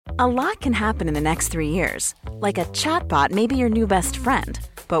A lot can happen in the next 3 years. Like a chatbot may be your new best friend.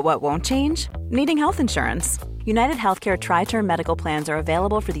 But what won't change? Needing health insurance. United Healthcare Tri-Term Medical Plans are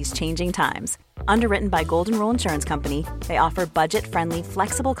available for these changing times. Underwritten by Golden Rule Insurance Company, they offer budget-friendly,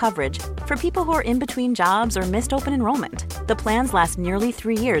 flexible coverage for people who are in between jobs or missed open enrollment. The plans last nearly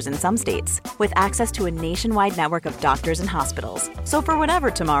 3 years in some states, with access to a nationwide network of doctors and hospitals. So for whatever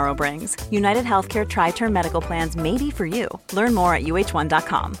tomorrow brings, United Healthcare Tri-Term Medical Plans may be for you. Learn more at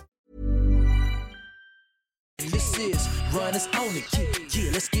uh1.com. This is Runners Only.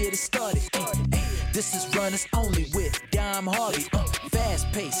 Yeah, let's get it started. This is Runners Only with Dom Harvey.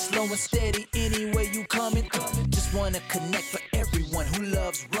 Fast paced, slow and steady, anywhere you coming. Just wanna connect for everyone who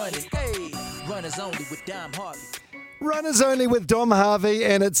loves running. Hey, Runners Only with Dom Harvey. Runners Only with Dom Harvey,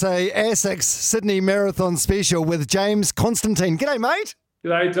 and it's a Essex Sydney Marathon special with James Constantine. G'day, mate.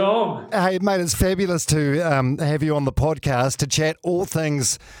 G'day, Dom. Hey, mate, it's fabulous to have you on the podcast to chat all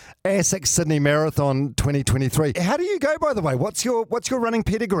things Essex Sydney Marathon 2023. How do you go, by the way? What's your running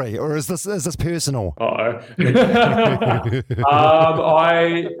pedigree, or is this personal? My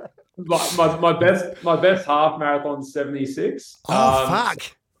best half marathon 76. Fuck.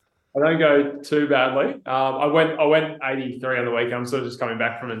 I don't go too badly. I went 83 on the weekend. I'm sort of just coming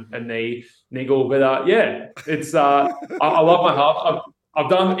back from a knee niggle, but it's I love my half. I've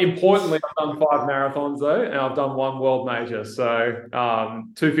done 5 marathons though, and I've done 1 world major. So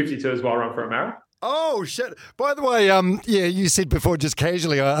 252 is what I run for a marathon. Oh shit! By the way, you said before just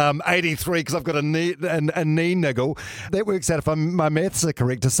casually, 83 because I've got a knee niggle. That works out, if my maths are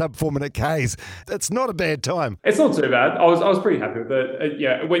correct, to sub 4 minute Ks. It's not a bad time. It's not too bad. I was pretty happy with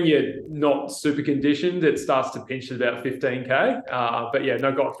it. When you're not super conditioned, it starts to pinch at about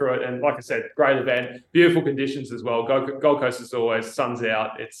 15k. Got through it, and like I said, great event, beautiful conditions as well. Gold Coast is always sun's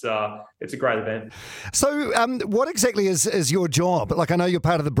out. It's a great event. So, what exactly is your job? Like, I know you're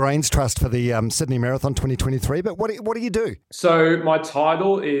part of the Brains Trust for the Sydney Marathon 2023, but what do you do? So my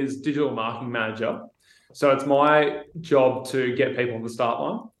title is Digital Marketing Manager. So it's my job to get people on the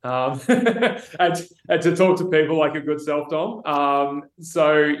start line and to talk to people like a good self, Dom. My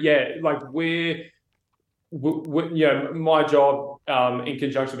job in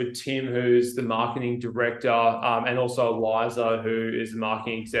conjunction with Tim, who's the marketing director, and also Eliza, who is the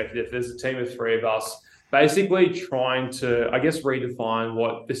marketing executive. There's a team of 3 of us, basically trying to, I guess, redefine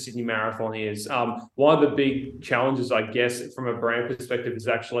what the Sydney Marathon is. One of the big challenges, I guess, from a brand perspective is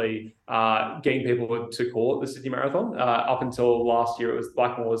actually getting people to call it the Sydney Marathon. Up until last year, it was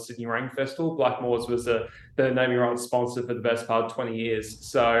Blackmore's Sydney Running Festival. Blackmore's was the naming rights sponsor for the best part of 20 years.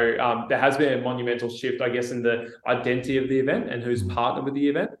 So there has been a monumental shift, I guess, in the identity of the event and who's partnered with the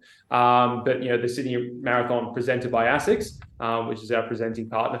event. The Sydney Marathon presented by ASICS, which is our presenting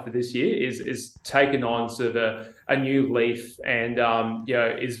partner for this year, is taken on sort of a new leaf and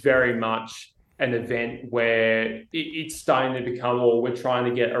is very much an event where it's starting to become, or we're trying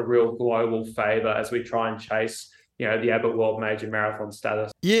to get a real global favour as we try and chase the Abbott World Major Marathon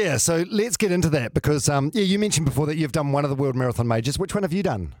status. Yeah, so let's get into that because you mentioned before that you've done one of the World Marathon Majors. Which one have you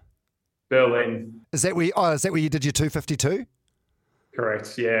done? Berlin. Is that where you did your 252?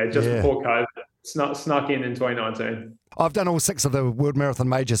 Correct, before COVID. Snuck in 2019. I've done all 6 of the World Marathon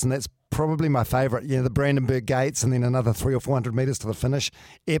Majors, and that's probably my favourite. The Brandenburg Gates and then another 300 or 400 metres to the finish.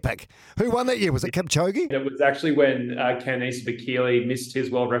 Epic. Who won that year? Was it Kipchoge? It was actually when Kenenisa Bekele missed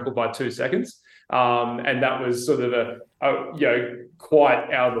his world record by 2 seconds. And that was sort of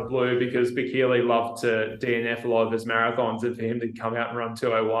quite out of the blue because Bekele loved to DNF a lot of his marathons, and for him to come out and run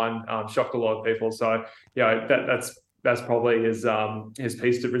 2:01 shocked a lot of people. So, that's probably his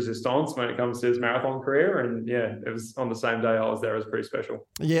piece de resistance when it comes to his marathon career. And it was on the same day I was there. It was pretty special.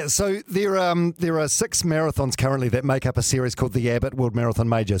 Yeah, so there are 6 marathons currently that make up a series called the Abbott World Marathon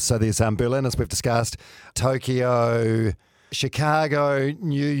Majors. So there's Berlin, as we've discussed, Tokyo, Chicago,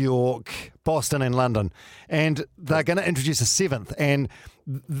 New York, Boston, and London, and they're going to introduce a 7th. And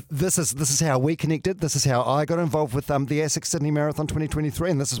this is how we connected. This is how I got involved with the Essex Sydney Marathon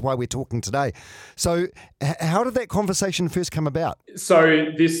 2023, and this is why we're talking today. So, how did that conversation first come about? So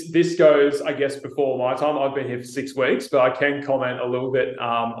this goes, I guess, before my time. I've been here for 6 weeks, but I can comment a little bit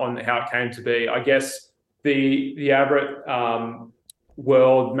on how it came to be. I guess the Abbott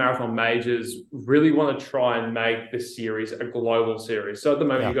World Marathon Majors really want to try and make the series a global series. So at the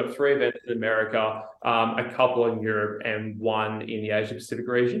moment, you've got 3 events in America, a couple in Europe, and 1 in the Asia Pacific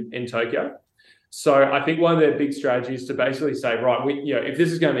region in Tokyo. So I think one of their big strategies is to basically say, right, if this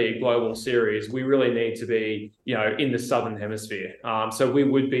is going to be a global series, we really need to be, in the Southern Hemisphere. So we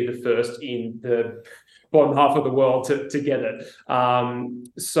would be the first in the bottom half of the world to get it.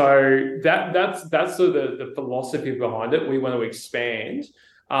 So that's sort of the philosophy behind it. We want to expand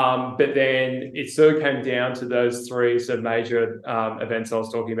But then it sort of came down to those three sort of major events I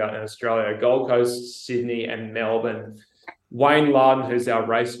was talking about in Australia: Gold Coast, Sydney, and Melbourne. Wayne Larden, who's our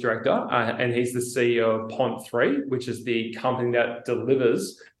race director, and he's the CEO of Pont3, which is the company that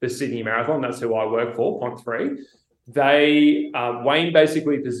delivers the Sydney Marathon. That's who I work for, Pont3. Wayne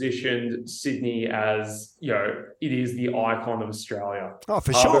basically positioned Sydney as, it is the icon of Australia. Oh,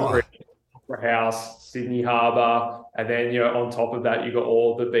 for sure. House, Sydney Harbour, and then on top of that you got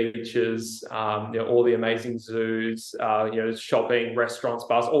all the beaches, all the amazing zoos, shopping, restaurants,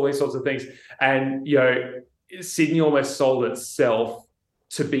 bars, all these sorts of things. And Sydney almost sold itself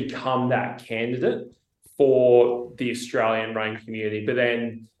to become that candidate for the Australian running community, but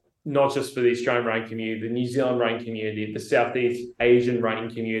then not just for the Australian running community, the New Zealand running community, the Southeast Asian running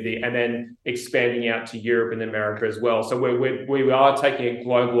community, and then expanding out to Europe and America as well. So we are taking a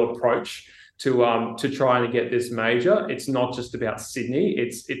global approach to trying to get this major. It's not just about Sydney,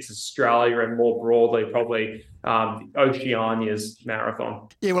 it's Australia and more broadly probably Oceania's marathon.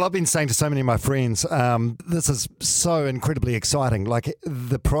 Yeah, well, I've been saying to so many of my friends, this is so incredibly exciting. Like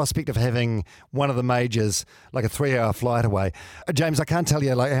the prospect of having one of the majors, like a 3-hour flight away. James, I can't tell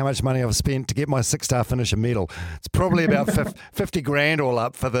you like how much money I've spent to get my 6-star finisher medal. It's probably about 50 grand all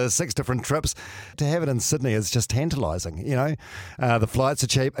up for the 6 different trips. To have it in Sydney is just tantalising. The flights are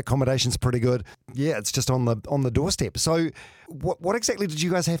cheap, accommodation's pretty good. Yeah, it's just on the doorstep. So what exactly did you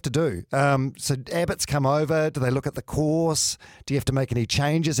guys have to do? So Abbott's come over. Do they look at the course? Do you have to make any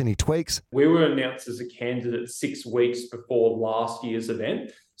changes, any tweaks? We were announced as a candidate 6 weeks before last year's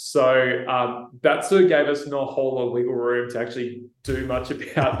event. So that sort of gave us not a whole lot of wiggle room to actually do much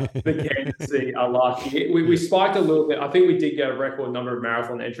about the candidacy last year. We spiked a little bit. I think we did get a record number of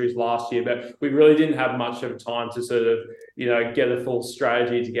marathon entries last year, but we really didn't have much of time to sort of, get a full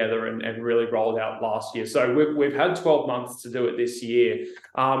strategy together and really roll it out last year. So we've had 12 months to do it this year.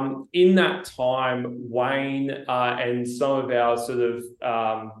 In that time, Wayne and some of our sort of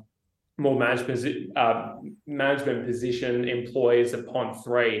more management position employees at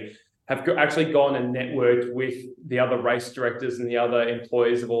Pont3 have actually gone and networked with the other race directors and the other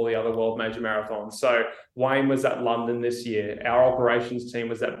employees of all the other world major marathons. So Wayne was at London this year. Our operations team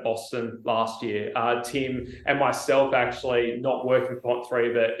was at Boston last year. Tim and myself, actually not working for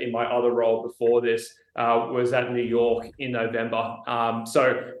Pont3, but in my other role before this, was at New York in November.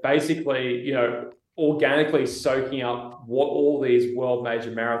 So basically, organically soaking up what all these world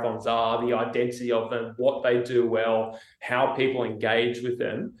major marathons are, the identity of them, what they do well, how people engage with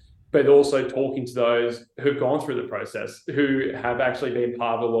them, but also talking to those who've gone through the process, who have actually been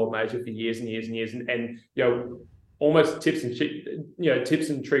part of a world major for years and years and years, and almost tips and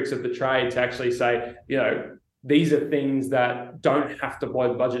tricks of the trade to actually say, these are things that don't have to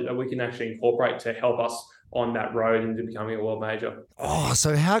blow the budget, that we can actually incorporate to help us on that road into becoming a world major. Oh,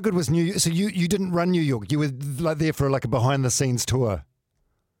 so how good was New York? So you didn't run New York. You were like there for like a behind the scenes tour.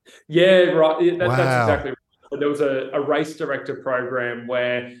 Yeah, right. Wow. That's exactly right. There was a race director program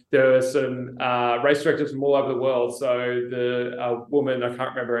where there were some race directors from all over the world. So the woman, I can't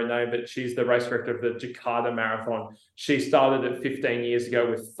remember her name, but she's the race director of the Jakarta Marathon. She started it 15 years ago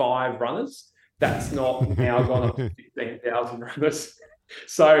with 5 runners. That's not now gone up to 15,000 runners.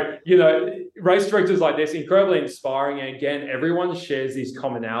 So, race directors like this, incredibly inspiring. And again, everyone shares these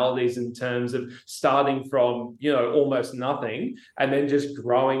commonalities in terms of starting from, almost nothing and then just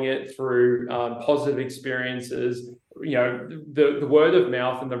growing it through positive experiences. The word of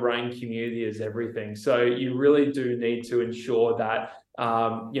mouth in the running community is everything. So you really do need to ensure that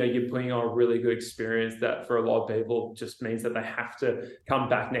you're putting on a really good experience that for a lot of people just means that they have to come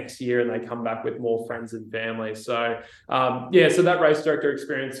back next year and they come back with more friends and family. So, so that race director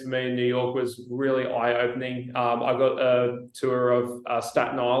experience for me in New York was really eye-opening. I got a tour of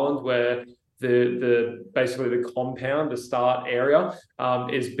Staten Island where basically the compound, the start area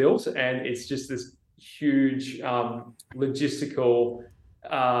is built, and it's just this huge logistical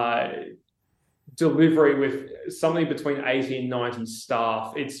delivery with something between 80 and 90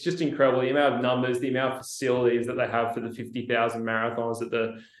 staff. It's just incredible, the amount of numbers, the amount of facilities that they have for the 50,000 marathons at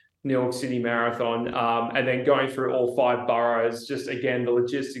the New York City Marathon, and then going through all 5 boroughs, just again, the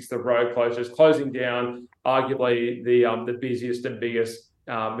logistics, the road closures, closing down arguably the busiest and biggest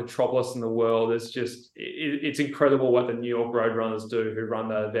metropolis in the world. It's incredible what the New York road runners do who run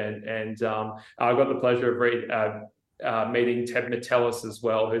that event. And I got the pleasure of meeting Ted Metellus as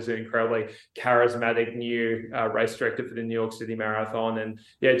well, who's an incredibly charismatic new race director for the New York City Marathon. And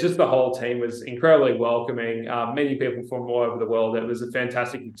just the whole team was incredibly welcoming. Many people from all over the world. It was a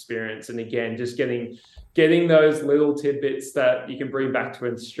fantastic experience. And again, just getting getting those little tidbits that you can bring back to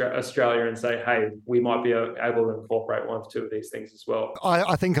Australia and say, hey, we might be able to incorporate one or two of these things as well.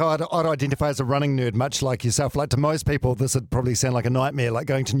 I think I'd identify as a running nerd, much like yourself. Like to most people, this would probably sound like a nightmare, like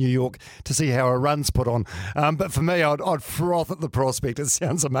going to New York to see how a run's put on. But for me, I'd froth at the prospect. It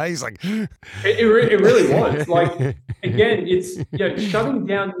sounds amazing. It really was. Like, again, it's shutting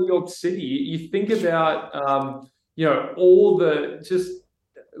down New York City. You think about, all the just,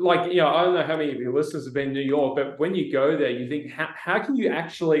 like, I don't know how many of your listeners have been in New York, but when you go there, you think, how can you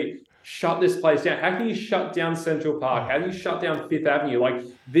actually shut this place down? How can you shut down Central Park? How do you shut down Fifth Avenue? Like,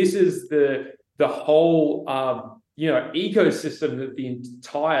 this is the whole, ecosystem that the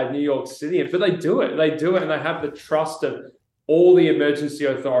entire New York City, but they do it, and they have the trust of all the emergency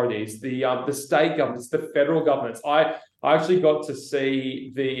authorities, the state governments, the federal governments. I actually got to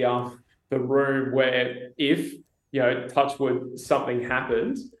see the room where if, touch wood, something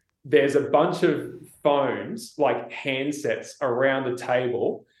happened, there's a bunch of phones, like handsets around the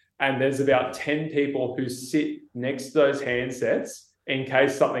table, and there's about 10 people who sit next to those handsets in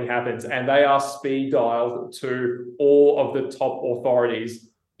case something happens, and they are speed dialed to all of the top authorities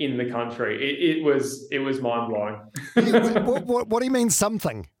in the country. It was mind blowing. What do you mean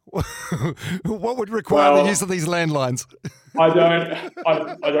something? What would require the use of these landlines? I don't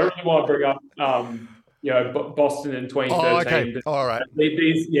really want to bring up Boston in 2013. Oh, okay. All right.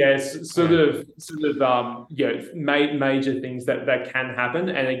 These, major things that can happen.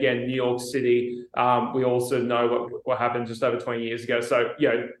 And again, New York City, we also know what happened just over 20 years ago. So,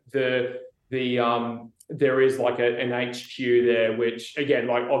 there is like an HQ there, which again,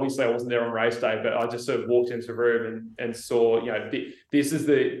 like obviously I wasn't there on race day, but I just sort of walked into the room and saw, this is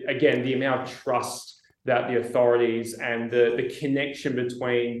the amount of trust that the authorities and the connection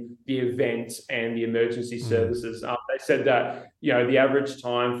between the event and the emergency services. They said that, the average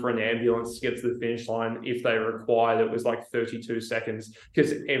time for an ambulance to get to the finish line, if they required it, was like 32 seconds,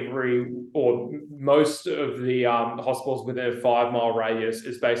 because most of the hospitals within a 5-mile radius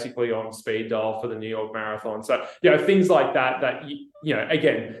is basically on speed dial for the New York Marathon. So, things like that,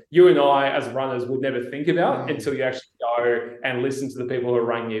 again, you and I as runners would never think about until you actually go and listen to the people who are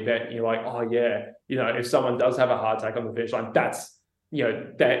running the event. And you're like, oh yeah, if someone does have a heart attack on the finish line, that's,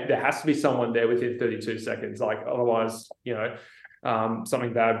 there has to be someone there within 32 seconds. Like otherwise,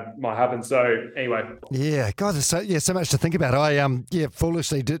 something bad might happen. So anyway. Yeah, God, there's so much to think about. I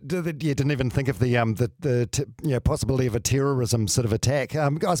foolishly didn't even think of the possibility of a terrorism sort of attack.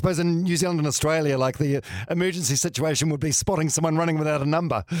 I suppose in New Zealand and Australia, like the emergency situation would be spotting someone running without a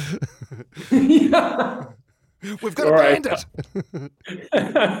number. Yeah. We've got a bandit.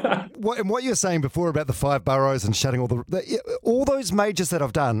 What you're saying before about the 5 boroughs and shutting all those majors that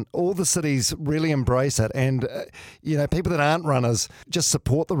I've done, all the cities really embrace it, and people that aren't runners just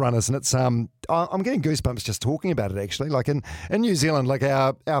support the runners, and it's I'm getting goosebumps just talking about it. Actually, like in New Zealand, like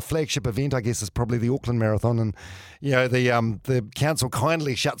our flagship event, I guess, is probably the Auckland Marathon, and the council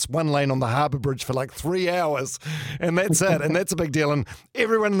kindly shuts one lane on the Harbour Bridge for like 3 hours, and that's it, and that's a big deal, and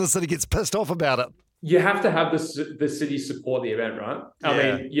everyone in the city gets pissed off about it. You have to have the city support the event, right? I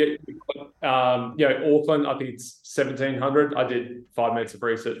mean, Auckland, I think it's 1,700. I did 5 minutes of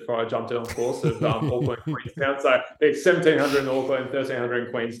research before I jumped in on course of Auckland, Queenstown. So it's 1,700 in Auckland, 1,300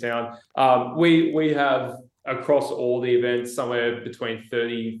 in Queenstown. We have across all the events somewhere between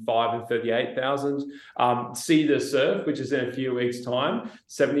 35 and 38,000. Sea to Surf, which is in a few weeks' time,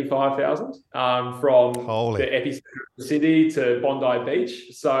 75,000 from the epicenter of the city to Bondi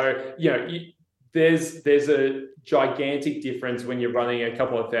Beach. So there's a gigantic difference when you're running a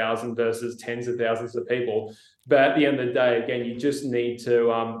couple of thousand versus tens of thousands of people. But at the end of the day, again, you just need to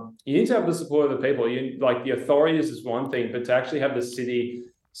have the support of the people. Like the authorities is one thing, but to actually have the city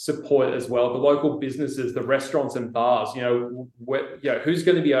support as well, the local businesses, the restaurants and bars, who's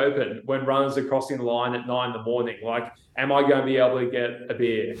going to be open when runners are crossing the line at 9 a.m? Like, am I going to be able to get a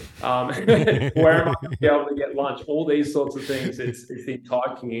beer? Where am I going to be able to get lunch? All these sorts of things. It's the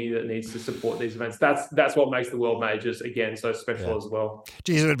entire community that needs to support these events. That's what makes the World Majors, again, so special as well.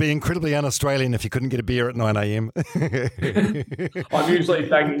 Geez, it would be incredibly un-Australian if you couldn't get a beer at 9 a.m. I'm usually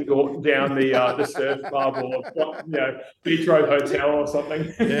banging down the surf club or Beach Road Hotel or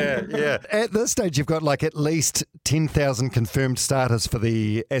something. Yeah. At this stage, you've got like at least 10,000 confirmed starters for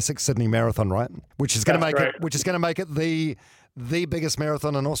the Essex Sydney Marathon, right? Which is going to make it the biggest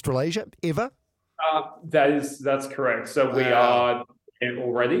marathon in Australasia ever. That's correct. So we are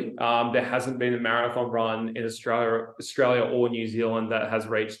already. There hasn't been a marathon run in Australia or New Zealand that has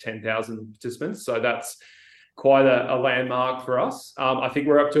reached 10,000 participants. So that's quite a landmark for us. I think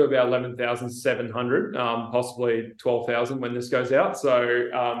we're up to about 11,700, possibly 12,000 when this goes out. So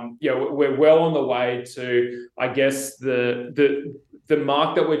we're well on the way to, I guess, the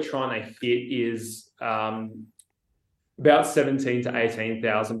mark that we're trying to hit is about 17 to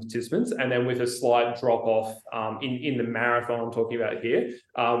 18,000 participants, and then with a slight drop off in the marathon I'm talking about here,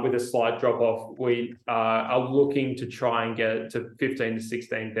 with a slight drop off, we are looking to try and get it to 15 to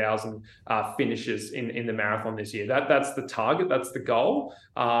 16,000 finishes in the marathon this year. That's the target, that's the goal,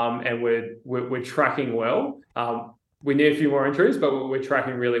 and we're tracking well. We need a few more entries, but we're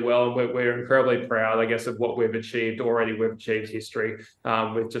tracking really well, and we're incredibly proud, I guess, of what we've achieved already. We've achieved history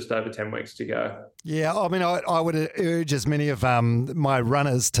with just over 10 weeks to go. Yeah, I mean, I would urge as many of my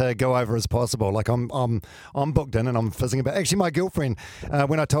runners to go over as possible. Like I'm booked in and I'm fizzing about. Actually, my girlfriend,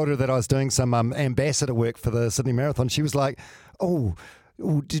 when I told her that I was doing some ambassador work for the Sydney Marathon, she was like, "Oh,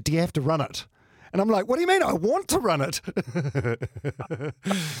 do you have to run it?" And I'm like, what do you mean? I want to run it.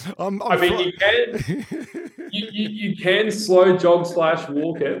 You can you can slow jog /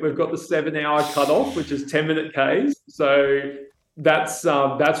 walk it. We've got the 7-hour cutoff, which is 10-minute Ks. So that's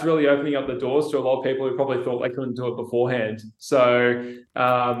really opening up the doors to a lot of people who probably thought they couldn't do it beforehand. So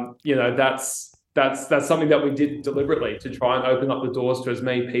that's something that we did deliberately to try and open up the doors to as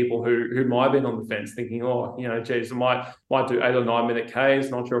many people who might have been on the fence thinking, geez, I might do 8 or 9 minute Ks,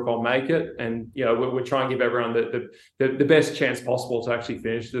 not sure if I'll make it. And, we're trying to give everyone the best chance possible to actually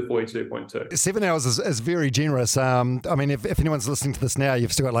finish the 42.2. 7 hours is very generous. I mean, if anyone's listening to this now,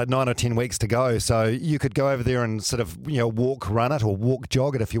 you've still got like 9 or 10 weeks to go. So you could go over there and sort of, walk, run it or walk,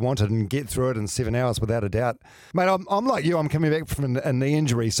 jog it if you wanted and get through it in 7 hours without a doubt. Mate, I'm like you. I'm coming back from a knee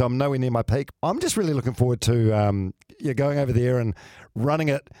injury, so I'm nowhere near my peak. I'm just really looking forward to going over there and running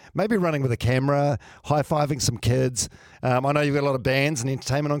it, maybe running with a camera, high-fiving some kids. I know you've got a lot of bands and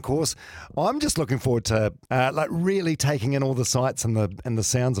entertainment on course. I'm just looking forward to really taking in all the sights and the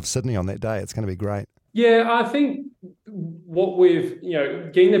sounds of Sydney on that day. It's going to be great. Yeah, I think what we've,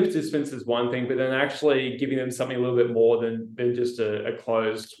 getting the participants is one thing, but then actually giving them something a little bit more than just a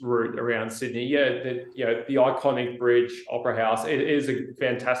closed route around Sydney. Yeah, the iconic bridge, Opera House, it is a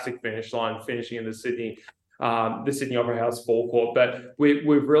fantastic finish line, finishing in the Sydney Opera House forecourt. But we've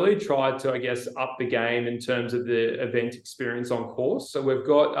really tried to, I guess, up the game in terms of the event experience on course. So we've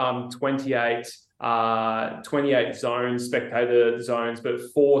got 28 zones, spectator zones, but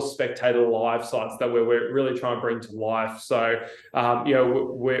 4 spectator live sites that we're really trying to bring to life. So,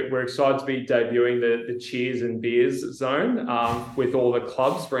 we're excited to be debuting the Cheers and Beers zone with all the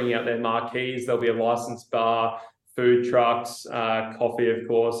clubs bringing out their marquees. There'll be a licensed bar, food trucks, coffee, of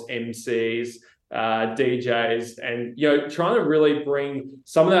course, MCs, DJs, and trying to really bring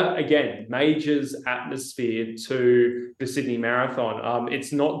some of that, again, majors atmosphere to the Sydney Marathon.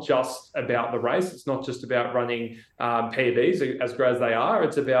 It's not just about the race, it's not just about running PBs, as great as they are.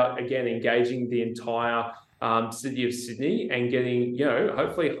 It's about, again, engaging the entire city of Sydney and getting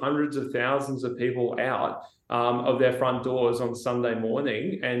hopefully hundreds of thousands of people out of their front doors on Sunday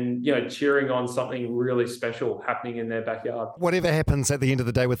morning and, cheering on something really special happening in their backyard. Whatever happens at the end of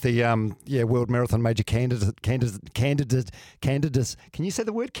the day with the World Marathon Major candidates. Can you say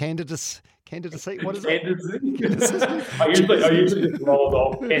the word candidacy? What is it? I usually just roll it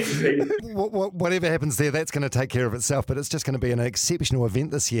off. Candidacy. Whatever happens there, that's going to take care of itself. But it's just going to be an exceptional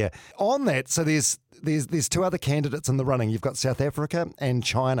event this year. On that, so there's 2 other candidates in the running. You've got South Africa and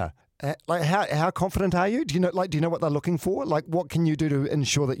China. How confident are you? Do you know what they're looking for? Like, what can you do to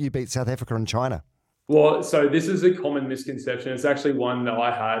ensure that you beat South Africa and China? Well, so this is a common misconception. It's actually one that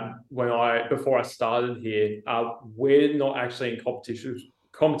I had before I started here. We're not actually in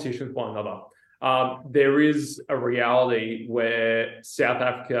competition with one another. There is a reality where South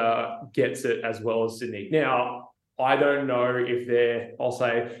Africa gets it as well as Sydney. Now, I don't know if they're, I'll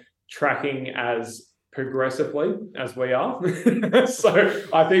say, tracking as progressively as we are. So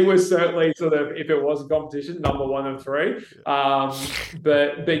I think we're certainly sort of, if it was a competition, number 1 of 3.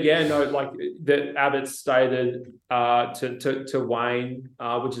 But yeah, no, like that Abbott stated to Wayne,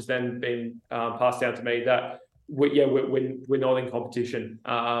 which has then been passed down to me, that we're not in competition.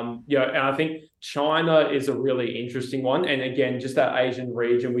 And I think China is a really interesting one. And again, just that Asian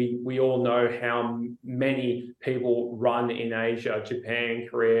region, we all know how many people run in Asia: Japan,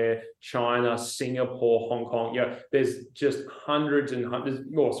 Korea, China, Singapore, Hong Kong. There's just millions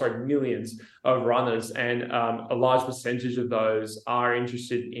of runners, and a large percentage of those are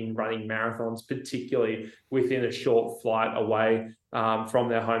interested in running marathons, particularly within a short flight away from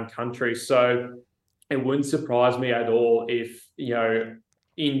their home country. So it wouldn't surprise me at all if,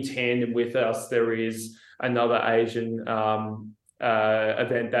 in tandem with us, there is another Asian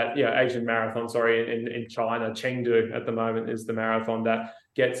event that, Asian marathon, in China. Chengdu at the moment is the marathon that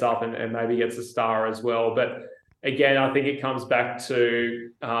gets up and maybe gets a star as well. But again, I think it comes back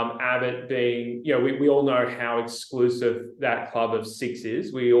to Abbott being, we all know how exclusive that club of 6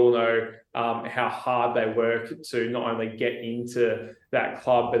 is. We all know how hard they work to not only get into that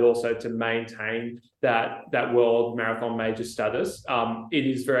club, but also to maintain that world marathon major status. It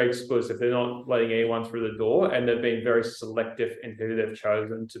is very exclusive. They're not letting anyone through the door, and they've been very selective in who they've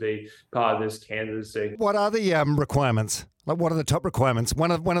chosen to be part of this candidacy. What are the requirements? Like, what are the top requirements? One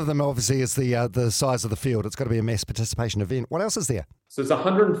of them obviously is the size of the field. It's got to be a mass participation event. What else is there? So it's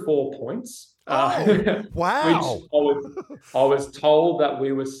 104 points. Wow. Which I was told that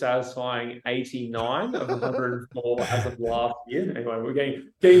we were satisfying 89 of 104 as of last year. Anyway, we're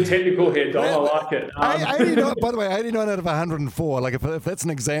getting technical here, Dom. I like it. 89, by the way, 89 out of 104. Like, if that's an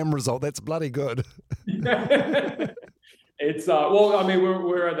exam result, that's bloody good. It's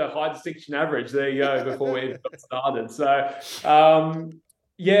we're at the high distinction average. There you go. Before we got started, so I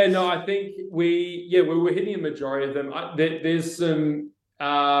think we were hitting a majority of them.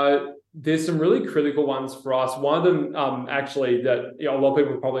 There's some really critical ones for us. One of them, actually, that a lot of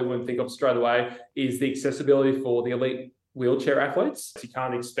people probably wouldn't think of straight away is the accessibility for the elite wheelchair athletes. You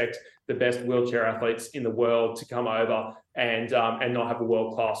can't expect the best wheelchair athletes in the world to come over and not have a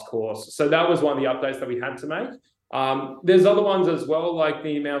world-class course. So that was one of the updates that we had to make. There's other ones as well, like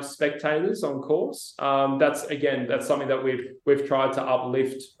the amount of spectators on course. That's something that we've tried to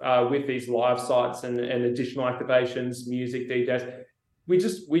uplift with these live sites and additional activations, music, DJs. We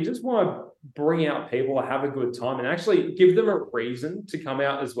just want to bring out people to have a good time and actually give them a reason to come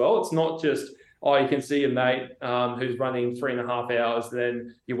out as well. It's not just, you can see a mate who's running 3.5 hours,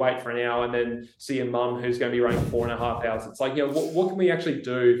 then you wait for an hour and then see a mum who's going to be running 4.5 hours. It's like, what can we actually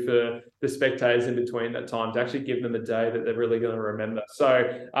do for the spectators in between that time to actually give them a day that they're really going to remember?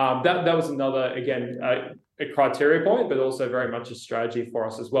 So that was another, again, a criteria point, but also very much a strategy for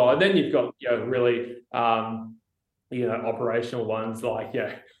us as well. And then you've got, really, operational ones like,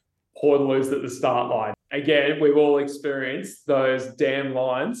 portaloos at the start line. Again, we've all experienced those damn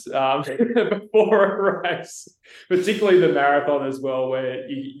lines before a race, particularly the marathon as well, where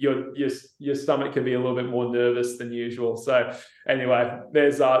your stomach can be a little bit more nervous than usual. So anyway,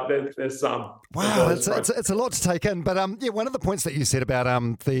 there's some. Wow, it's a lot to take in. But one of the points that you said about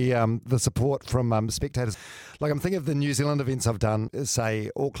the support from spectators, like I'm thinking of the New Zealand events I've done,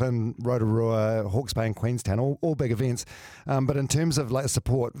 say Auckland, Rotorua, Hawke's Bay and Queenstown, all big events. But in terms of like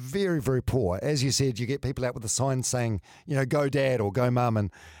support, very, very poor. As you said, you get people out with the signs saying, go dad or go mum, and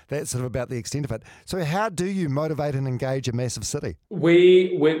that's sort of about the extent of it. So how do you motivate and engage a massive city?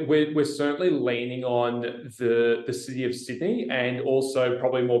 We're certainly leaning on the city of Sydney and also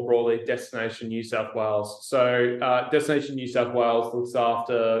probably more broadly Destination New South Wales. So Destination New South Wales looks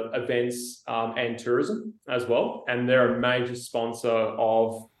after events and tourism as well, and they're a major sponsor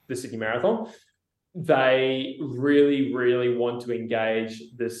of the Sydney Marathon. They really, really want to engage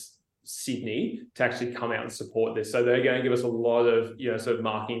this Sydney to actually come out and support this. So they're going to give us a lot of, sort of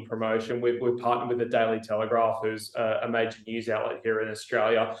marketing promotion. We've partnered with the Daily Telegraph, who's a major news outlet here in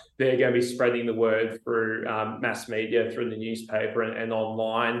Australia. They're going to be spreading the word through mass media, through the newspaper and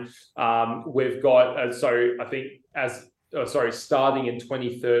online. We've got, starting in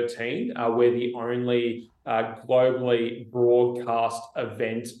 2013, we're the only globally broadcast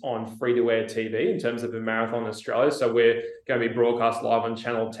event on free-to-air TV in terms of a marathon in Australia. So we're going to be broadcast live on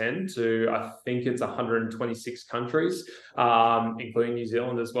Channel 10 to, I think it's 126 countries, including New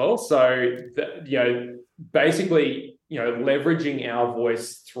Zealand as well. So, basically, leveraging our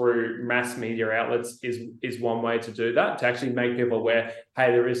voice through mass media outlets is one way to do that, to actually make people aware,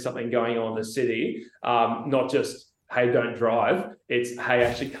 hey, there is something going on in the city, not just, hey, don't drive. It's, hey,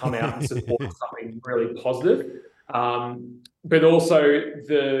 actually come out and support something really positive. But also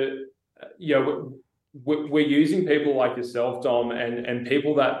we're using people like yourself, Dom, and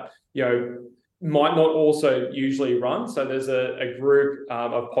people that, might not also usually run. So there's a group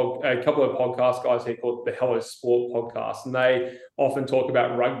a couple of podcast guys here called the Hello Sport podcast, and they often talk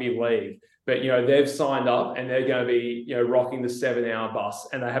about rugby league. But, they've signed up and they're going to be, rocking the 7-hour bus,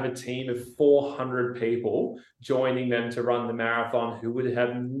 and they have a team of 400 people joining them to run the marathon who would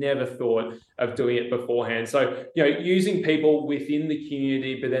have never thought of doing it beforehand. So, using people within the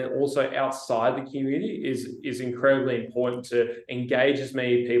community, but then also outside the community is incredibly important to engage as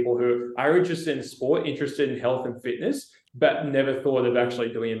many people who are interested in sport, interested in health and fitness, but never thought of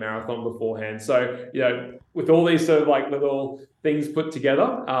actually doing a marathon beforehand. So, with all these sort of like little things put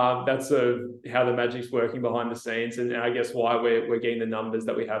together, that's how the magic's working behind the scenes, and I guess why we're getting the numbers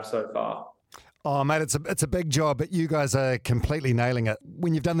that we have so far. Oh, mate, it's a big job, but you guys are completely nailing it.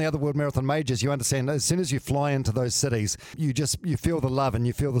 When you've done the other World Marathon Majors, you understand as soon as you fly into those cities, you feel the love and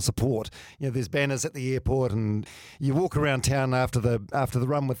you feel the support. There's banners at the airport, and you walk around town after the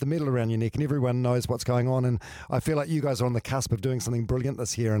run with the medal around your neck, and everyone knows what's going on. And I feel like you guys are on the cusp of doing something brilliant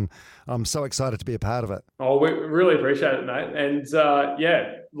this year, and I'm so excited to be a part of it. Oh, we really appreciate it, mate. And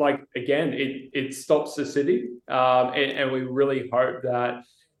again, it stops the city, and we really hope that.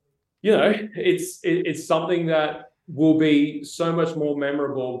 It's something that will be so much more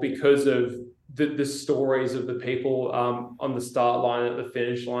memorable because of the stories of the people on the start line, at the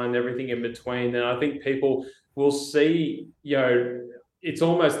finish line, everything in between. And I think people will see, it's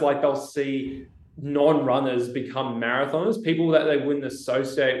almost like they'll see non-runners become marathoners, people that they wouldn't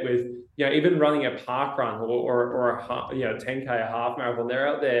associate with, even running a park run or a 10K, a half marathon. They're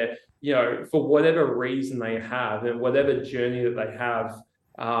out there, for whatever reason they have and whatever journey that they have.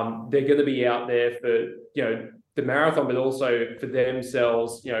 They're going to be out there for, the marathon, but also for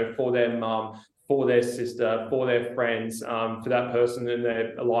themselves, for their mum, for their sister, for their friends, for that person in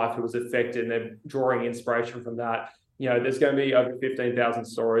their life who was affected, and they're drawing inspiration from that. There's going to be over 15,000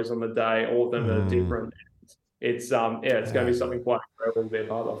 stories on the day. All of them are different. It's going to be something quite incredible to be a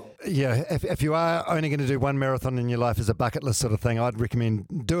part of. Yeah, if you are only going to do one marathon in your life as a bucket list sort of thing, I'd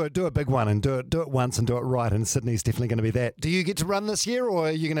recommend do a big one and do it once and do it right. And Sydney's definitely going to be that. Do you get to run this year, or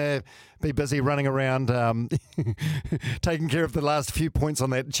are you going to be busy running around taking care of the last few points on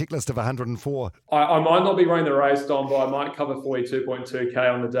that checklist of 104? I might not be running the race, Dom, but I might cover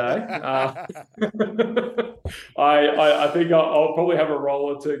 42.2K on the day. I think I'll probably have a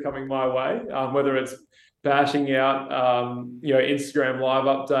roll or two coming my way, whether it's bashing out, Instagram live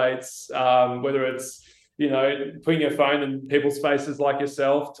updates, whether it's, putting your phone in people's faces like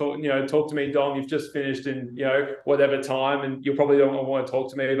yourself, talk to me, Dom, you've just finished in, whatever time, and you probably don't want to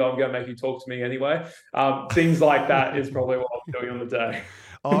talk to me, but I'm going to make you talk to me anyway. Things like that is probably what I'm doing on the day.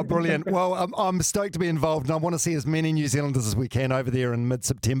 Oh, brilliant. Well, I'm stoked to be involved, and I want to see as many New Zealanders as we can over there in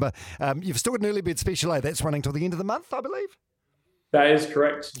mid-September. You've still got an early bird special, that's running till the end of the month, I believe? That is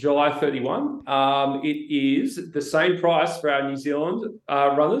correct. July 31. It is the same price for our New Zealand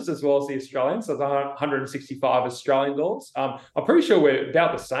runners as well as the Australians. So it's 165 Australian dollars. I'm pretty sure we're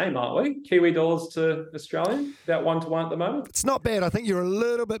about the same, aren't we? Kiwi dollars to Australian, about 1-to-1 at the moment. It's not bad. I think you're a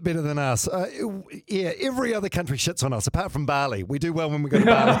little bit better than us. Every other country shits on us, apart from Bali. We do well when we go to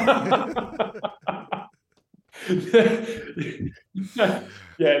Bali.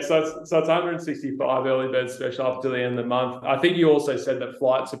 Yeah, so it's 165 early bird special up to the end of the month. I think you also said that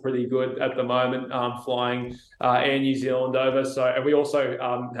flights are pretty good at the moment, flying Air New Zealand over. And we also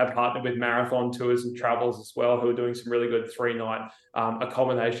have partnered with Marathon Tours and Travels as well, who are doing some really good 3-night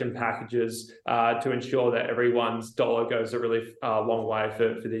accommodation packages to ensure that everyone's dollar goes a really long way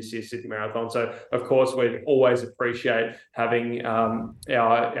for this year's Sydney Marathon. So, of course, we always appreciate having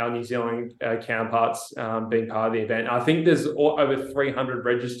our New Zealand counterparts being part of the event. I think there's over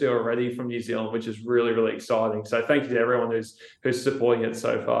 300 registered already from New Zealand, which is really, really exciting. So thank you to everyone who's supporting it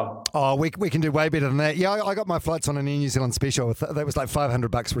so far. Oh, we can do way better than that. Yeah, I got my flights on an Air New Zealand special. That was like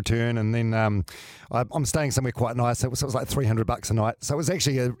 $500 return, and then I'm staying somewhere quite nice. So it was like $300 a night. So it was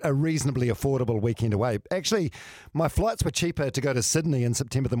actually a reasonably affordable weekend away. Actually, my flights were cheaper to go to Sydney in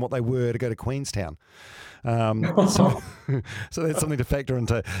September than what they were to go to Queenstown. So that's something to factor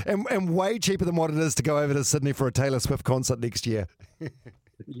into, and way cheaper than what it is to go over to Sydney for a Taylor Swift concert next year.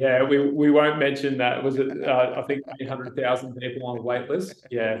 Yeah, we won't mention that. Was it? I think 800,000 people on the wait list.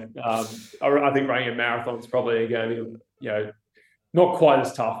 Yeah, I think running a marathon is probably going to be, not quite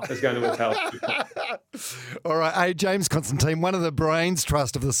as tough as going to a Taylor Swift. All right, hey, James Constantine, one of the brains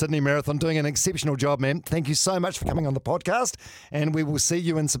trust of the Sydney Marathon, doing an exceptional job, man. Thank you so much for coming on the podcast, and we will see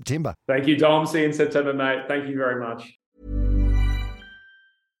you in September. Thank you, Dom. See you in September, mate. Thank you very much.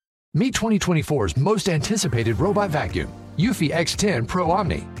 Meet 2024's most anticipated robot vacuum, Eufy X10 Pro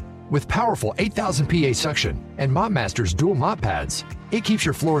Omni. With powerful 8,000 PA suction and MopMaster's dual mop pads, it keeps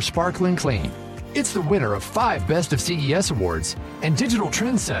your floor sparkling clean. It's the winner of 5 Best of CES awards, and Digital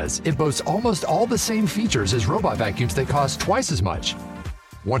Trends says it boasts almost all the same features as robot vacuums that cost twice as much.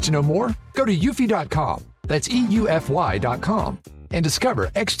 Want to know more? Go to eufy.com, that's EUFY.com, and discover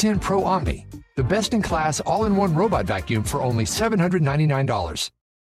X10 Pro Omni, the best-in-class all-in-one robot vacuum for only $799.